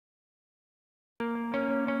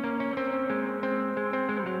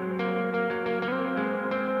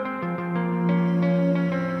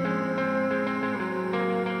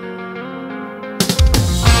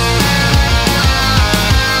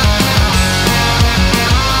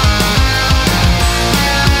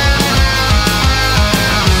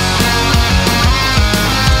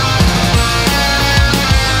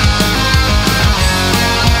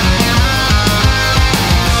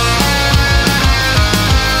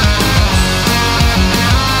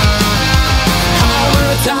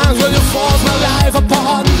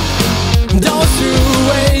upon those two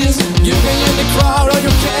ways. You can in the crowd or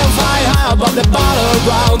you can fly high above the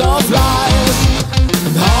battleground of lies.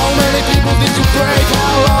 How many people did you break?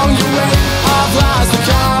 How long you wait? I've lost the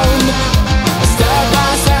count. Step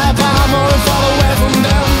by step I'm moving far away from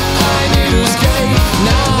them. I need to escape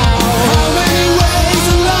now. How many ways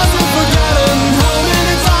to lost and forgotten? How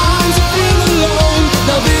many times you feel alone?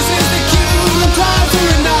 Now this is the cue. I'm trying to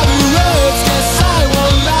another road. Guess I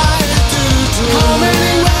won't lie to the truth. How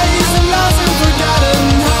many ways to lost and forgotten?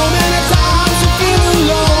 How many times you feel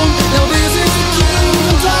alone? Now this is the cue.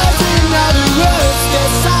 I'm trying to another road.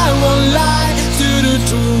 Guess I won't lie to the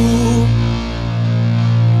truth.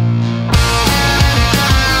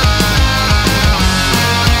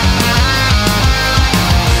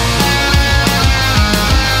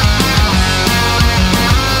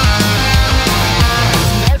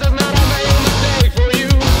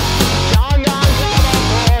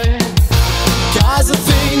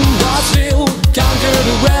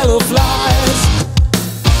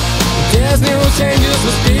 There's no changes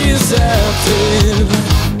must be deceptive.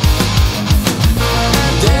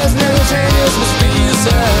 There's no changes must be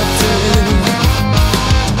deceptive.